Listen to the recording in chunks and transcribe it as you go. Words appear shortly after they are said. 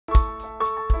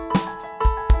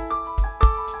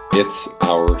It's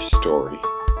Our Story.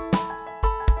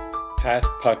 Pat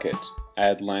Puckett,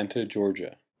 Atlanta,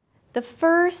 Georgia. The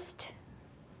first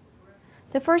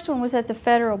one was at the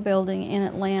Federal Building in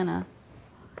Atlanta,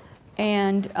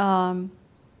 and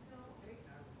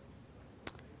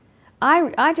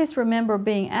I just remember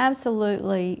being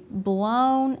absolutely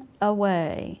blown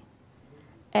away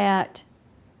at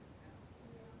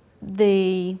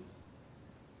just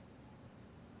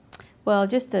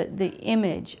the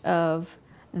image of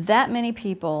that many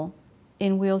people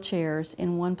in wheelchairs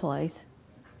in one place.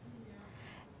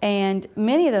 And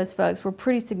many of those folks were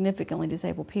pretty significantly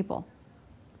disabled people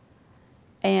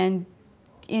and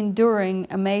enduring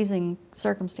amazing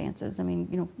circumstances. I mean,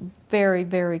 you know, very,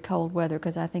 very cold weather,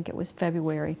 because I think it was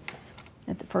February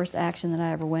at the first action that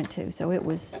I ever went to. So it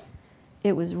was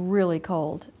really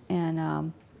cold.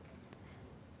 And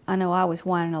I know I was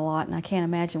whining a lot, and I can't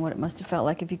imagine what it must have felt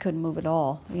like if you couldn't move at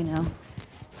all, you know.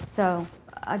 So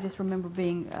I just remember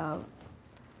being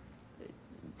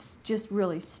just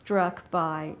really struck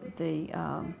by the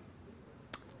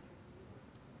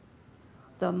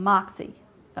moxie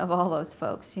of all those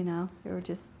folks, you know. They were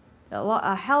just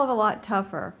a hell of a lot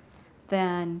tougher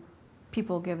than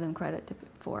people give them credit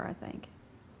for, I think.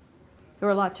 They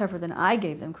were a lot tougher than I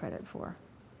gave them credit for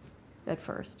at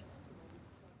first.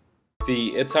 The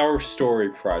It's Our Story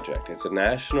project is a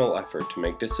national effort to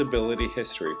make disability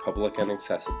history public and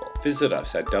accessible. Visit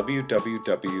us at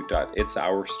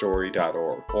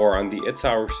www.itsourstory.org or on the It's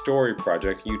Our Story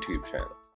project YouTube channel.